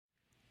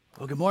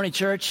Well, good morning,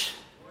 church.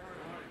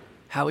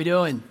 How we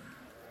doing?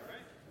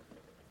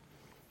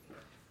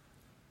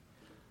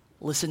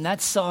 Listen,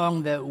 that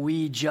song that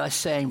we just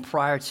sang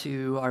prior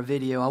to our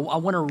video, I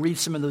want to read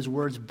some of those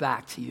words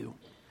back to you.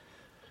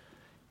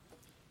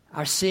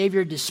 Our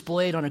Savior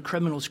displayed on a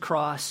criminal's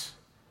cross.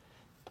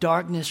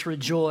 Darkness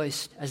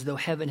rejoiced as though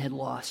heaven had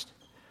lost.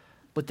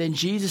 But then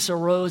Jesus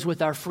arose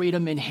with our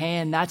freedom in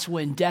hand. That's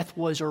when death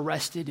was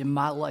arrested and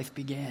my life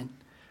began.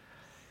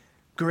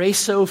 Grace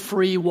so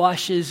free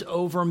washes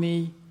over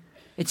me.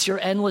 It's your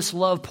endless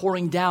love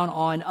pouring down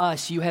on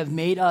us. You have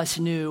made us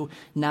new.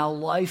 Now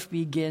life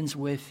begins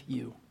with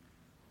you.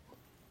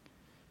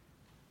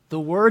 The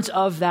words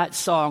of that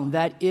song,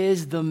 that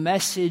is the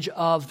message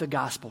of the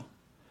gospel.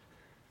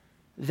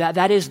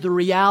 That is the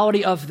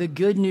reality of the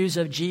good news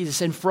of Jesus.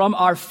 And from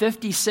our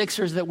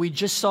 56ers that we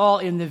just saw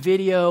in the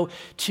video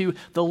to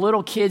the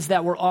little kids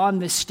that were on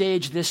the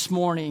stage this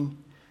morning,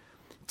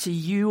 to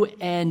you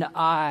and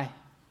I,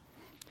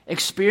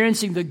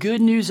 experiencing the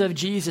good news of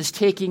Jesus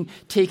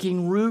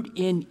taking root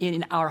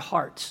in our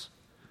hearts.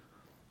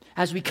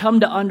 As we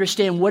come to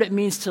understand what it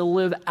means to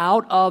live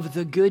out of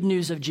the good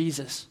news of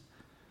Jesus.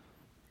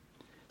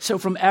 So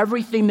from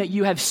everything that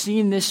you have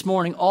seen this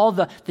morning, all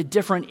the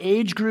different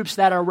age groups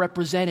that are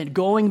represented,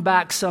 going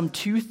back some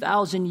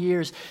 2,000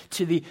 years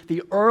to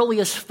the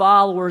earliest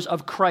followers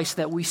of Christ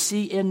that we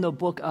see in the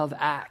book of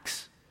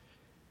Acts.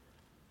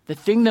 The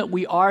thing that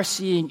we are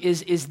seeing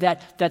is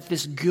that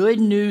this good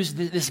news,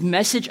 this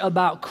message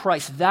about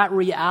Christ, that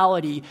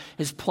reality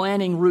is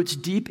planting roots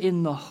deep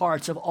in the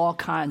hearts of all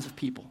kinds of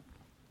people.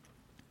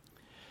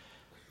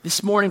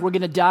 This morning we're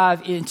going to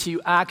dive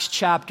into Acts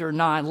chapter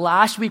 9.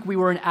 Last week we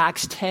were in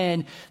Acts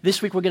 10.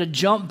 This week we're going to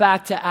jump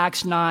back to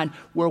Acts 9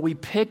 where we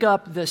pick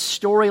up the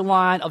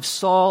storyline of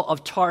Saul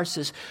of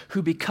Tarsus,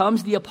 who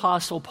becomes the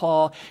Apostle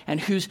Paul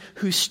and whose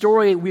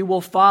story we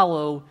will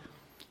follow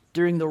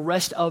during the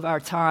rest of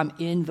our time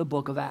in the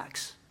book of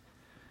Acts.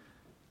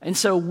 And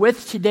so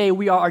with today,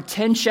 we are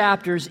 10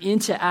 chapters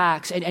into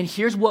Acts, and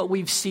here's what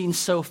we've seen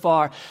so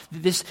far.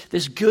 This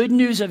good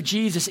news of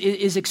Jesus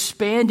is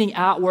expanding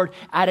outward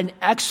at an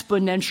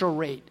exponential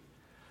rate,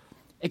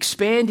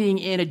 expanding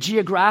in a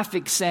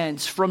geographic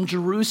sense from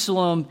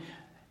Jerusalem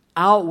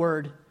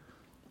outward,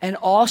 and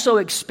also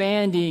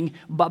expanding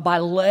by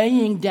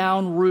laying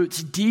down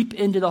roots deep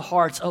into the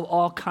hearts of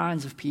all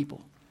kinds of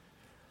people.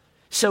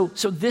 So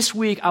this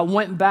week I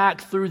went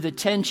back through the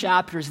 10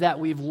 chapters that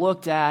we've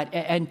looked at,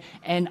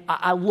 and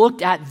I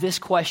looked at this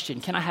question.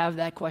 Can I have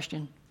that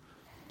question?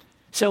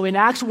 So in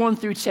Acts 1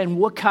 through 10,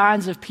 what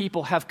kinds of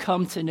people have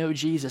come to know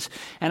Jesus?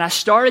 And I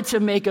started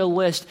to make a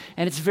list,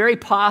 and it's very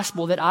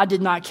possible that I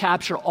did not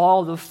capture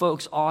all the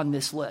folks on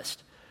this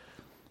list.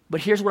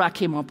 But here's what I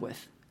came up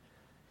with.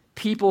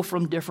 People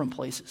from different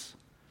places.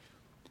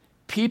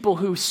 People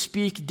who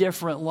speak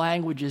different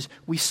languages.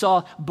 We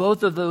saw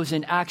both of those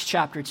in Acts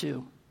chapter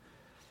 2.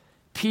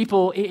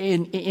 People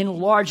in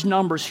large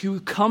numbers who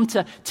come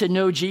to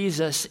know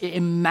Jesus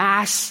in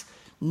mass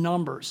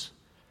numbers.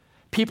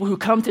 People who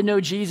come to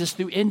know Jesus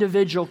through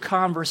individual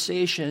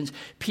conversations.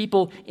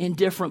 People in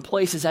different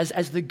places.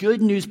 As the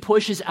good news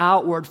pushes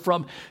outward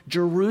from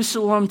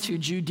Jerusalem to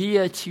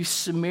Judea to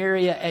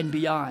Samaria and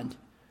beyond.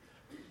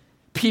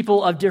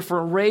 People of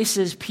different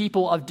races,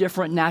 people of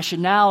different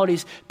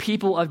nationalities,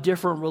 people of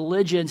different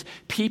religions,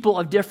 people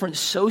of different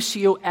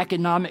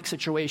socioeconomic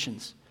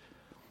situations.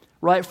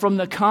 Right, from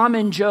the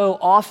common Joe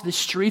off the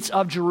streets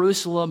of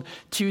Jerusalem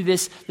to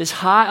this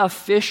high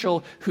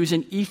official who's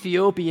an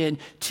Ethiopian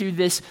to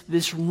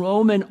this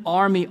Roman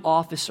army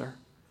officer.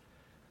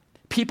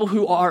 People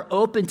who are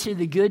open to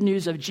the good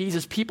news of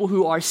Jesus, people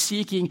who are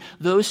seeking,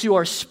 those who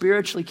are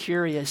spiritually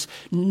curious.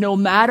 No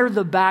matter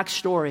the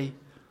backstory,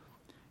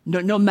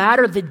 no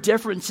matter the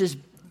differences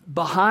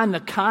behind the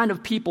kind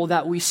of people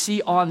that we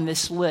see on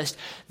this list,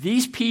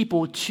 these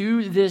people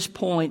to this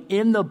point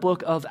in the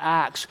book of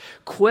Acts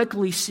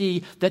quickly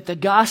see that the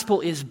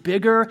gospel is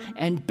bigger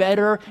and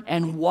better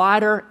and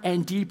wider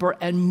and deeper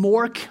and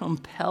more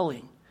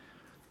compelling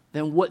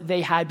than what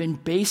they had been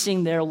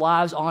basing their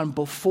lives on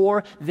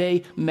before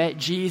they met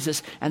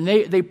Jesus. And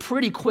they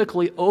pretty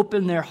quickly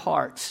open their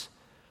hearts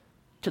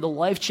to the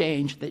life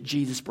change that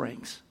Jesus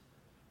brings.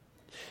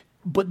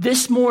 But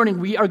this morning,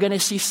 we are going to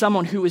see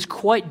someone who is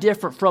quite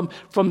different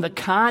from the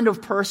kind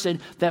of person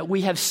that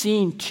we have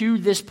seen to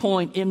this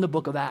point in the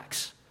book of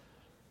Acts.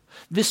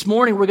 This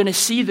morning, we're going to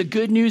see the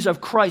good news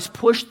of Christ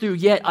push through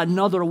yet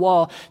another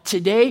wall.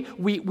 Today,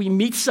 we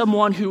meet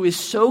someone who is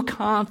so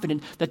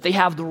confident that they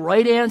have the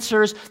right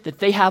answers, that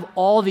they have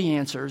all the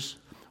answers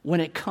when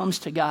it comes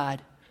to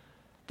God,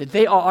 that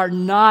they are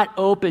not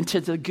open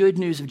to the good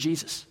news of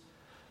Jesus.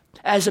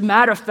 As a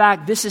matter of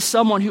fact, this is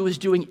someone who is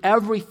doing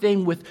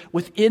everything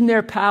within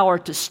their power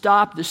to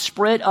stop the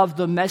spread of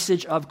the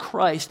message of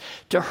Christ,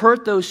 to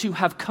hurt those who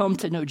have come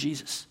to know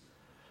Jesus.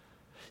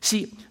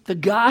 See, the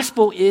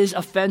gospel is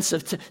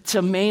offensive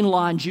to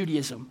mainline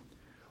Judaism,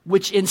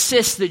 which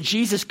insists that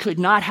Jesus could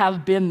not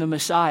have been the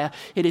Messiah.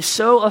 It is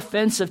so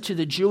offensive to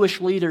the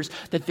Jewish leaders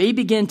that they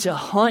begin to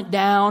hunt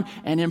down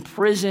and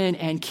imprison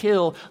and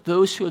kill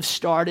those who have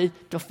started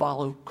to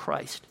follow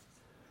Christ.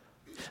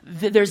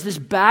 There's this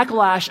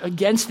backlash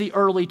against the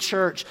early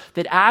church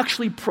that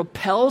actually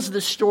propels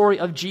the story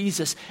of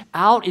Jesus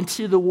out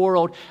into the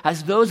world,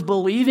 as those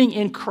believing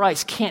in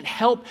Christ can't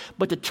help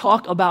but to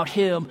talk about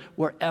him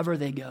wherever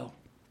they go.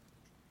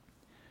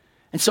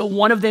 And so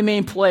one of the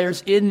main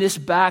players in this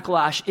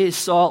backlash is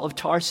Saul of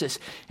Tarsus.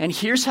 And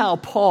here's how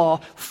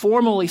Paul,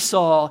 formerly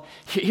Saul,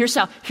 here's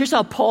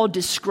how Paul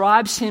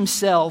describes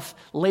himself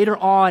later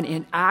on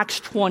in Acts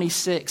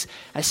 26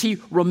 as he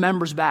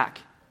remembers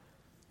back.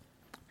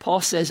 Paul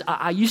says,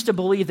 I used to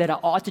believe that I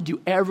ought to do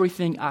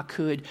everything I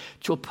could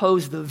to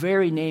oppose the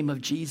very name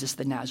of Jesus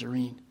the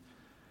Nazarene.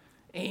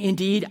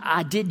 Indeed,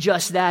 I did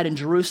just that in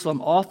Jerusalem,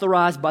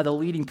 authorized by the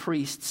leading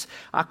priests.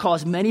 I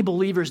caused many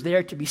believers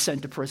there to be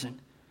sent to prison.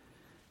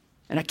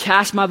 And I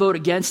cast my vote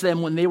against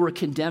them when they were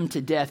condemned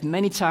to death.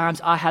 Many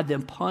times I had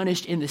them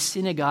punished in the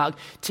synagogue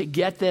to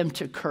get them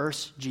to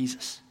curse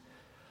Jesus.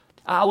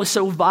 I was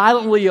so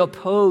violently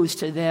opposed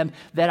to them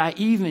that I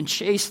even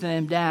chased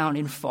them down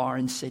in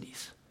foreign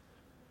cities.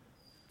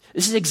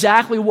 This is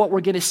exactly what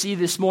we're going to see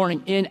this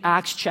morning in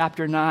Acts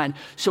chapter 9.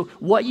 So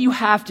what you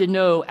have to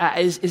know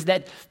is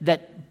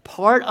that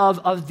part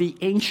of the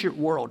ancient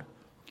world,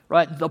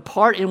 right, the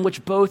part in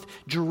which both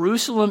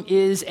Jerusalem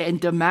is and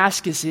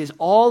Damascus is,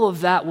 all of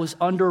that was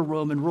under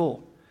Roman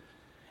rule.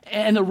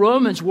 And the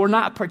Romans were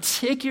not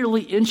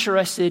particularly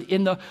interested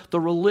in the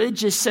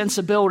religious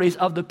sensibilities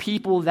of the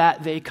people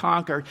that they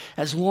conquered,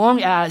 as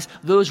long as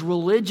those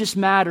religious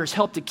matters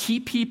helped to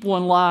keep people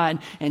in line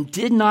and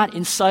did not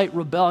incite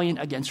rebellion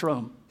against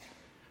Rome.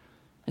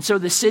 And so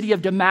the city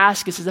of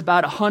Damascus is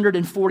about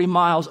 140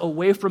 miles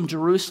away from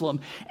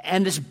Jerusalem.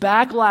 And this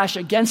backlash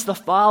against the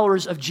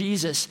followers of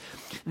Jesus,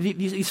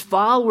 these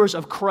followers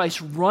of Christ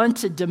run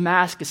to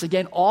Damascus,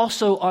 again,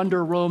 also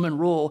under Roman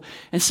rule.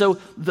 And so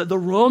the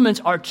Romans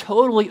are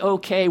totally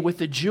okay with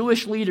the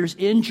Jewish leaders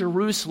in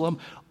Jerusalem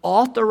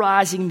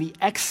authorizing the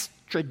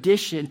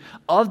extradition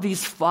of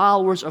these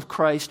followers of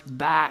Christ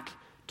back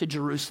to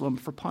Jerusalem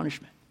for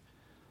punishment.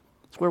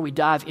 It's where we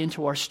dive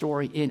into our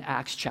story in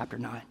Acts chapter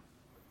 9.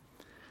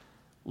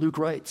 Luke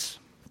writes,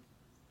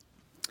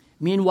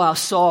 "Meanwhile,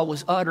 Saul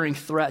was uttering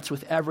threats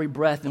with every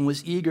breath and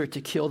was eager to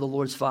kill the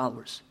Lord's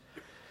followers.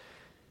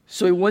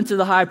 So he went to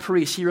the high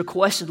priest. He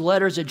requested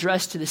letters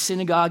addressed to the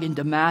synagogue in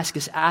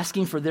Damascus,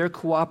 asking for their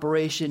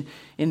cooperation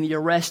in the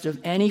arrest of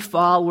any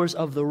followers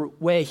of the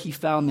way he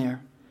found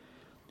there.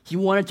 He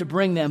wanted to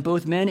bring them,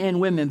 both men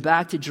and women,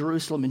 back to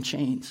Jerusalem in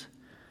chains.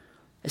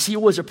 As he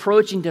was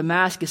approaching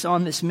Damascus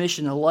on this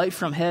mission, a light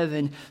from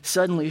heaven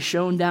suddenly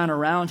shone down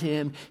around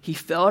him. He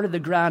fell to the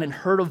ground and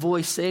heard a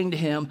voice saying to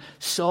him,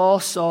 'Saul,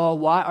 Saul,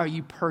 why are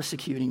you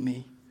persecuting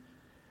me?'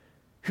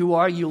 'Who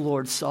are you,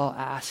 Lord?' Saul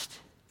asked.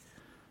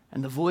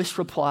 And the voice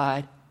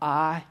replied,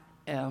 'I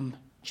am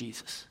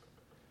Jesus.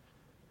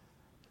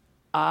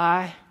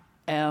 I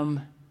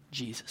am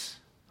Jesus.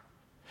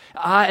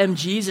 I am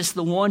Jesus,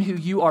 the one who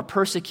you are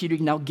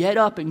persecuting. Now get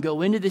up and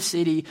go into the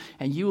city,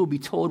 and you will be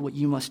told what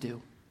you must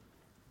do.'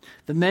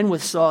 The men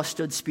with Saul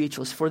stood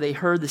speechless, for they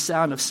heard the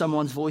sound of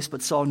someone's voice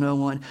but saw no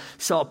one.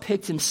 Saul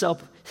picked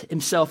himself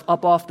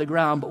up off the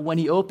ground, but when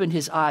he opened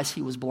his eyes,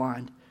 he was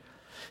blind.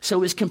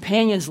 So his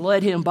companions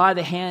led him by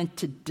the hand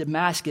to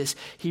Damascus.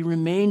 He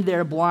remained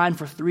there blind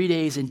for 3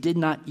 days and did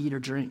not eat or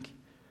drink.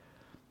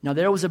 Now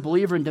there was a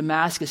believer in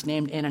Damascus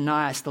named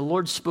Ananias. The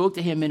Lord spoke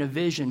to him in a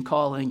vision,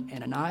 calling,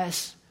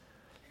 'Ananias?'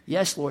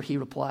 'Yes, Lord,' he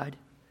replied.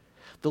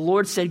 The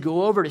Lord said,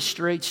 'Go over to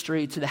Straight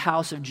Street to the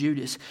house of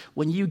Judas.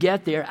 When you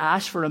get there,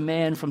 ask for a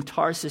man from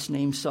Tarsus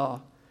named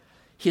Saul.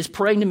 He is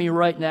praying to me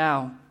right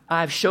now. I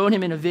have shown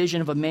him in a vision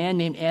of a man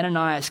named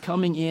Ananias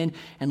coming in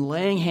and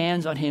laying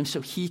hands on him so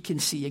he can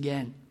see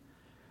again.'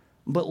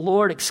 'But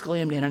Lord,'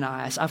 exclaimed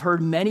Ananias, 'I've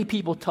heard many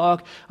people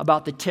talk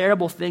about the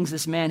terrible things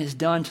this man has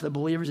done to the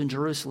believers in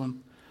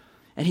Jerusalem.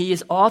 And he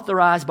is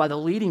authorized by the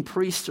leading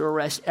priests to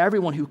arrest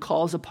everyone who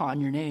calls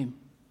upon your name.'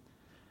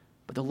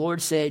 But the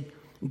Lord said,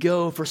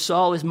 'Go, for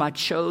Saul is my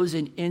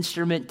chosen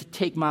instrument to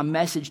take my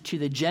message to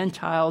the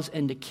Gentiles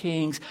and to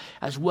kings,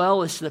 as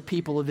well as to the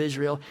people of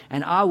Israel,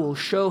 and I will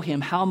show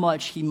him how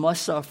much he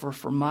must suffer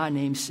for my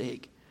name's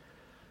sake.'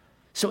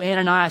 So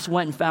Ananias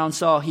went and found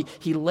Saul.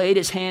 He laid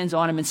his hands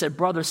on him and said,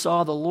 'Brother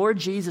Saul, the Lord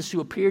Jesus, who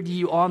appeared to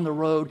you on the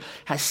road,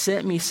 has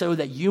sent me so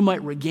that you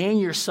might regain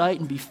your sight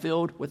and be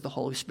filled with the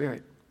Holy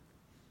Spirit.'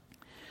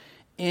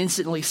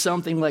 Instantly,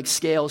 something like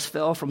scales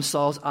fell from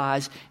Saul's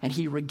eyes, and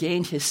he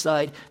regained his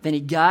sight. Then he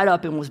got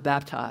up and was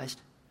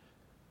baptized.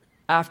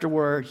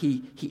 Afterward,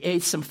 he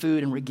ate some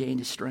food and regained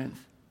his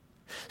strength.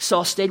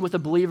 Saul stayed with the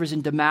believers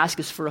in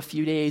Damascus for a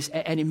few days,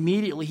 and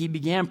immediately he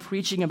began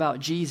preaching about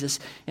Jesus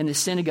in the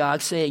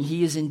synagogue, saying,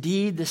 'He is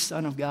indeed the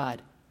Son of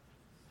God.'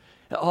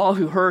 All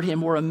who heard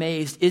him were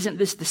amazed. 'Isn't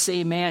this the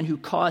same man who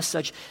caused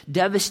such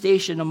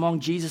devastation among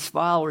Jesus'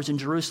 followers in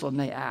Jerusalem?'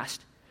 they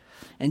asked.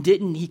 'And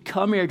didn't he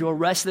come here to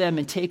arrest them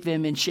and take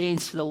them in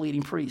chains to the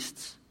leading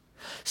priests?'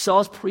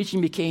 Saul's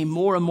preaching became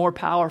more and more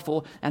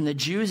powerful, and the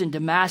Jews in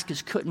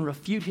Damascus couldn't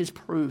refute his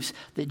proofs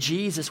that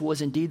Jesus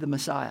was indeed the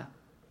Messiah.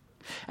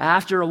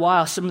 After a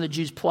while, some of the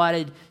Jews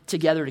plotted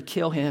together to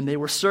kill him. They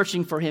were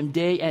searching for him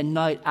day and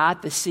night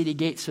at the city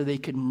gate so they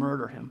could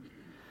murder him.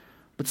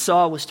 But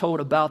Saul was told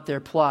about their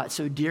plot.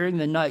 So during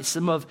the night,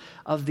 some of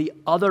the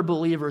other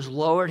believers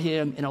lowered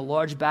him in a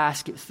large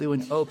basket through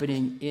an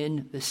opening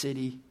in the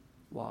city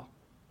wall.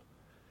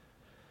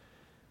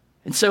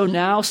 And so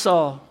now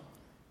Saul,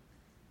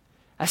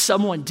 as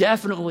someone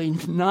definitely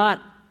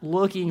not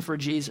looking for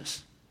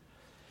Jesus,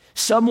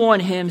 someone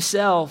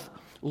himself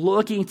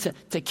looking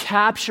to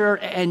capture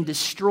and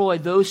destroy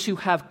those who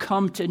have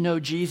come to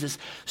know Jesus,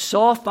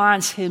 Saul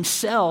finds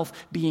himself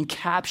being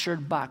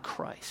captured by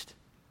Christ.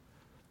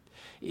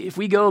 If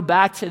we go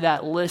back to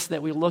that list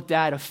that we looked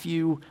at a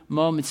few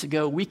moments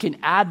ago, we can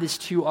add this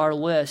to our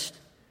list.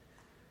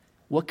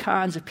 What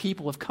kinds of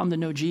people have come to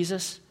know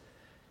Jesus?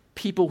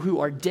 People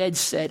who are dead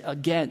set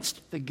against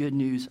the good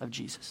news of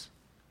Jesus.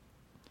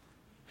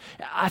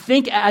 I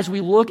think as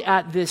we look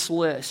at this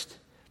list,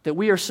 that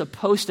we are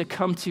supposed to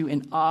come to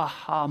an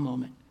aha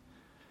moment.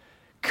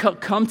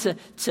 Come to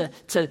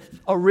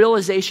a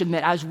realization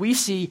that as we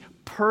see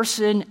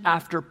person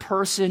after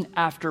person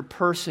after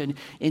person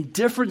in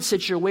different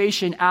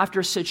situation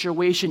after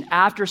situation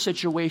after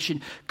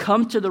situation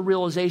come to the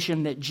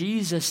realization that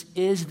Jesus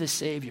is the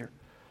Savior,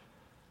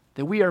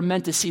 that we are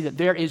meant to see that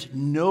there is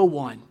no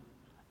one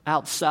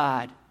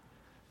outside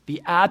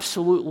the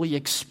absolutely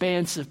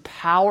expansive,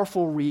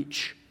 powerful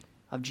reach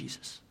of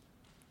Jesus.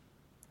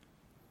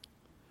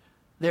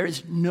 There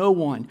is no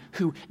one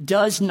who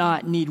does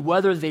not need,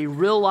 whether they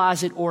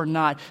realize it or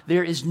not,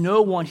 there is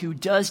no one who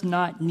does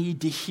not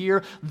need to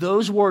hear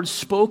those words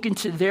spoken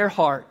to their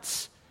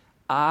hearts,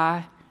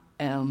 I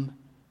am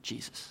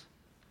Jesus.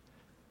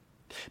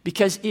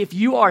 Because if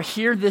you are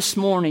here this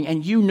morning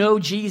and you know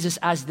Jesus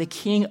as the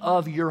King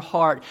of your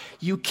heart,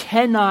 you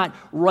cannot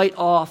write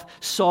off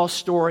Saul's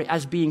story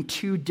as being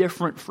too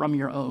different from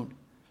your own.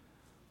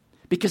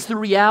 Because the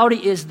reality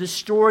is the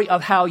story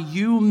of how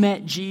you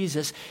met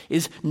Jesus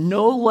is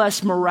no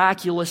less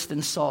miraculous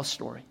than Saul's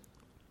story.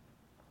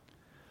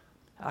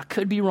 I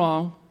could be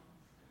wrong,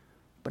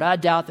 but I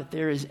doubt that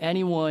there is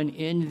anyone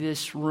in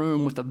this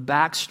room with a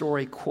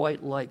backstory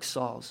quite like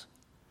Saul's.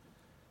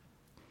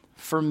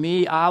 For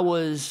me, I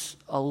was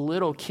a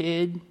little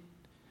kid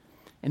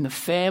in the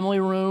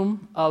family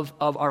room of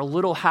our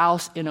little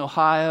house in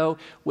Ohio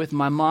with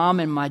my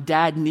mom and my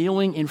dad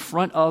kneeling in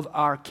front of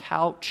our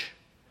couch.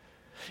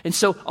 And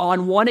so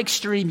on one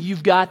extreme,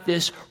 you've got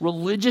this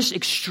religious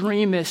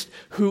extremist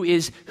who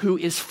is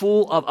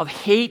full of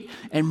hate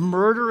and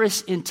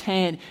murderous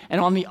intent.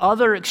 And on the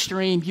other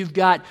extreme, you've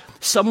got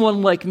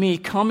someone like me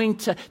coming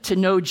to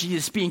know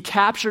Jesus, being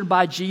captured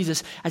by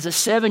Jesus as a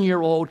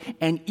 7-year-old,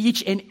 and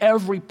each and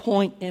every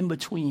point in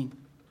between.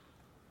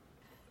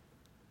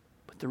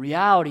 But the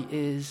reality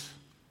is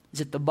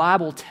that the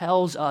Bible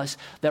tells us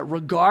that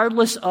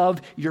regardless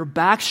of your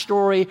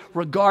backstory,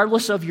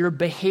 regardless of your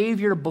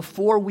behavior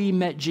before we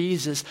met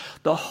Jesus,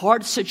 the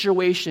heart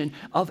situation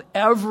of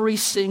every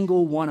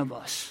single one of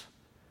us,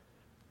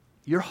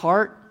 your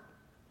heart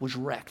was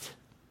wrecked.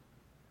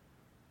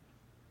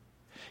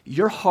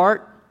 Your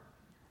heart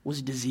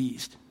was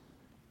diseased.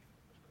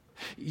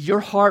 Your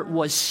heart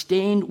was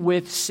stained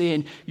with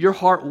sin. Your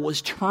heart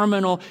was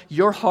terminal.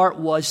 Your heart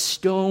was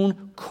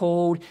stone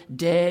cold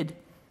dead.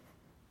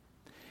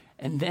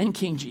 And then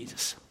King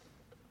Jesus,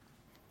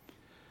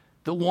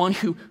 the one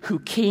who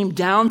came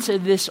down to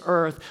this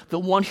earth, the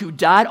one who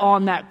died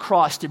on that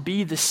cross to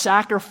be the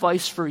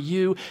sacrifice for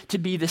you, to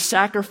be the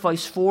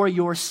sacrifice for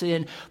your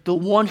sin, the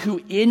one who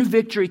in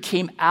victory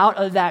came out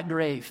of that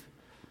grave.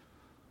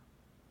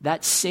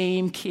 That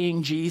same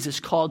King Jesus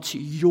called to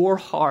your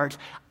heart,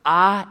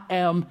 I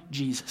am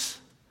Jesus.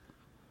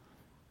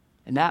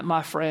 And that,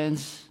 my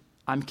friends,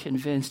 I'm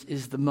convinced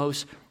is the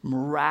most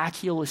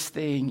miraculous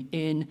thing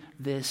in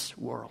this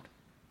world.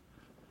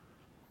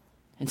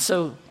 And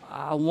so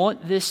I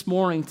want this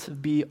morning to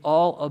be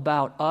all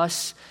about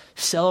us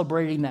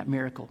celebrating that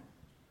miracle.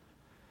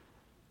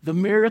 The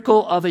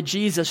miracle of a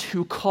Jesus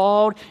who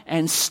called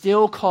and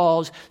still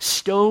calls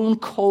stone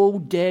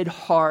cold dead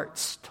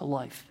hearts to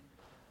life.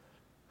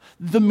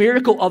 The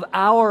miracle of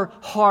our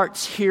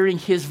hearts hearing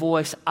his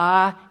voice,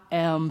 I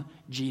am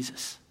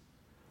Jesus.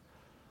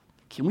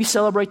 Can we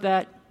celebrate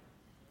that?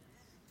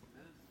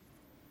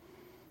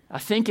 I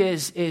think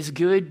as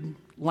good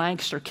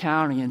Lancaster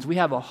Countyans, we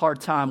have a hard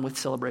time with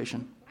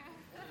celebration.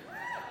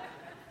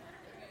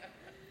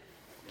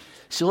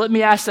 So let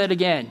me ask that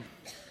again.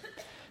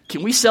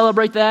 Can we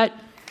celebrate that?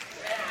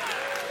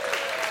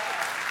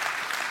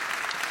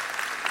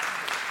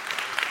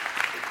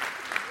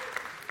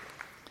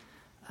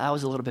 That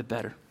was a little bit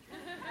better.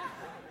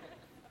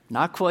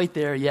 Not quite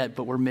there yet,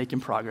 but we're making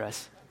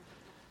progress.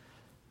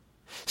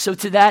 So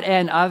to that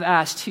end, I've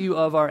asked two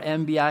of our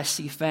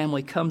MBIC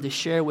family come to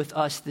share with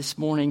us this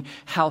morning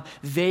how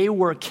they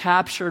were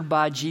captured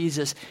by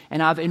Jesus,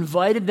 and I've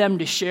invited them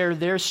to share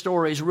their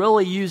stories,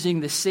 really using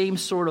the same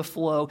sort of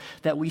flow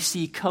that we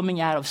see coming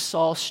out of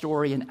Saul's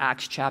story in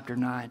Acts chapter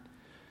 9.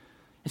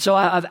 And so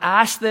I've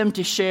asked them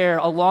to share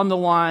along the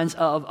lines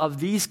of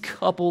these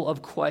couple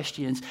of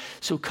questions.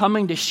 So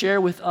coming to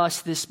share with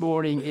us this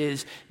morning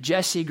is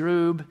Jesse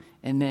Grube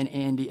and then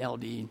Andy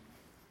Eldine.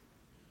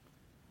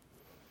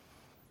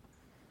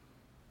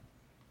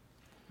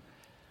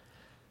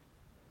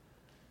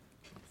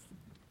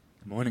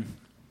 Good morning.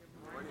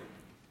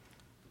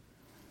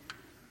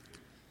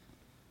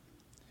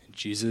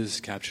 Jesus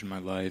captured my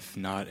life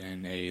not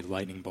in a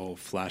lightning bolt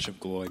flash of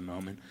glory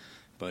moment,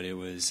 but it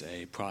was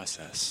a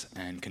process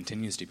and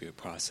continues to be a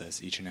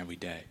process each and every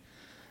day.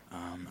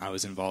 I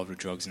was involved with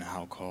drugs and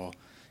alcohol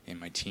in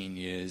my teen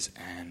years,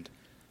 and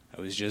I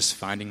was just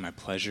finding my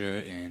pleasure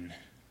in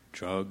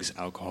drugs,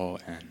 alcohol,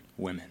 and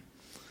women.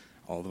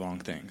 All the wrong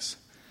things.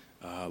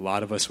 A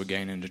lot of us were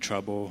getting into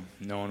trouble.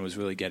 No one was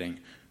really getting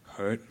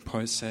hurt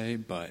per se,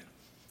 but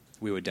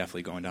we were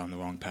definitely going down the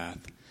wrong path.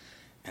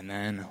 And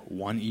then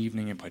one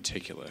evening in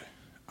particular,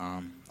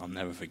 I'll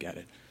never forget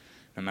it.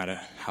 No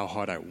matter how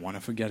hard I want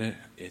to forget it,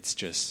 it's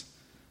just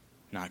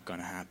not going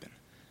to happen.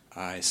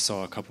 I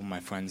saw a couple of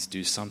my friends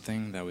do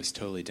something that was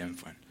totally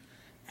different,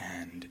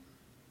 and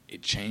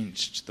it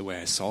changed the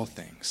way I saw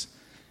things.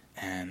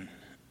 And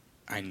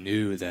I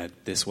knew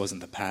that this wasn't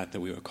the path that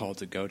we were called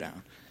to go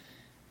down.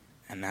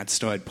 And that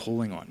started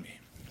pulling on me.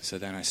 So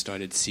then I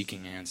started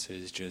seeking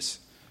answers,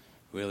 just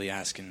really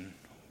asking,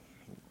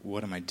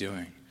 what am I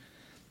doing?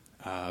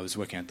 I was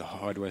working at the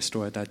hardware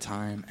store at that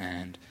time,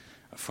 and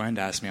a friend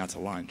asked me out to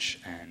lunch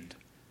and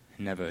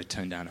never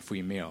turned down a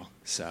free meal.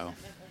 So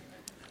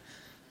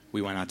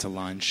we went out to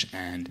lunch,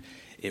 and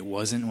it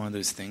wasn't one of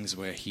those things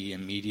where he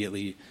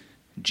immediately,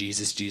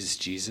 Jesus, Jesus,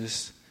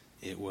 Jesus.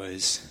 It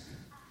was,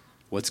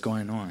 what's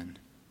going on?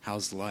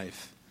 How's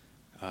life?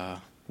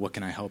 What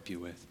can I help you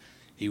with?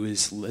 He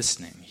was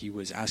listening. He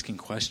was asking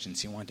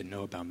questions. He wanted to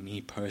know about me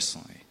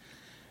personally.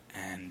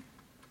 And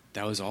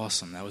that was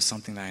awesome. That was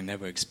something that I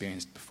never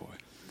experienced before.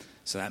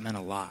 So that meant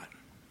a lot.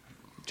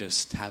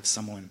 Just have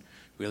someone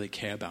really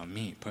care about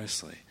me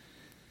personally.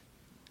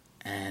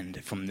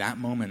 And from that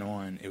moment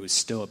on, it was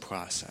still a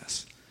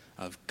process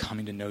of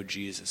coming to know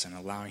Jesus and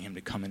allowing him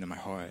to come into my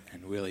heart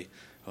and really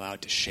allow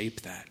it to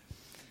shape that.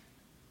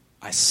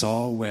 I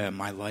saw where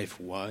my life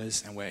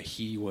was and where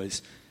he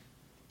was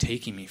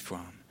taking me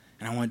from.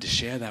 And I wanted to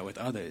share that with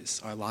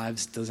others. Our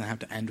lives doesn't have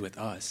to end with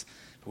us,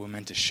 but we're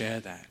meant to share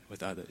that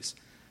with others.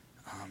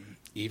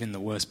 Even the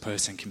worst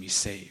person can be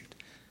saved.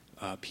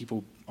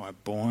 People are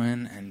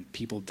born and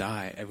people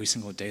die every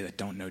single day that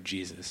don't know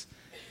Jesus.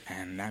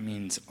 And that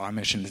means our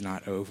mission is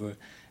not over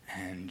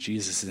and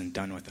Jesus isn't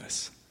done with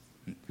us.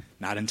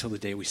 Not until the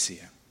day we see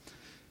him.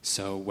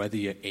 So whether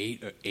you're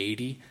 8 or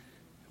 80,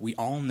 we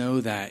all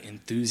know that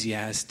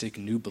enthusiastic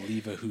new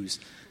believer who's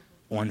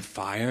on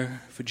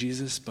fire for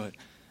Jesus, but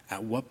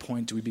at what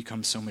point do we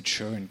become so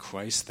mature in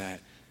Christ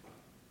that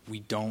we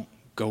don't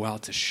go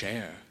out to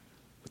share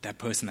with that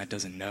person that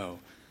doesn't know?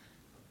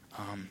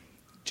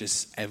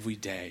 Just every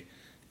day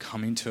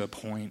coming to a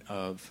point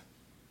of,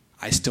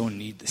 I still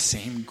need the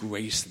same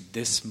grace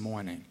this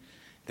morning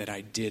that I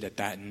did at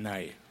that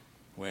night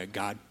where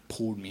God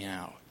pulled me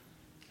out.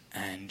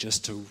 And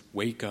just to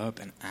wake up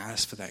and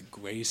ask for that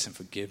grace and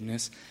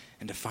forgiveness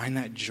and to find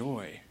that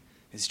joy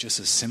is just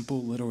a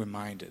simple little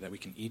reminder that we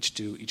can each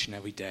do each and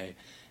every day,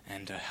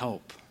 and to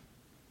help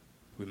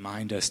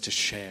remind us to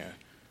share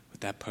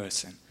with that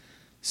person.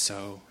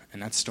 So,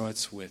 and that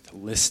starts with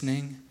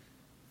listening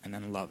and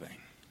then loving.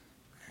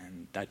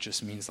 And that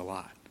just means a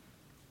lot.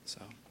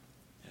 So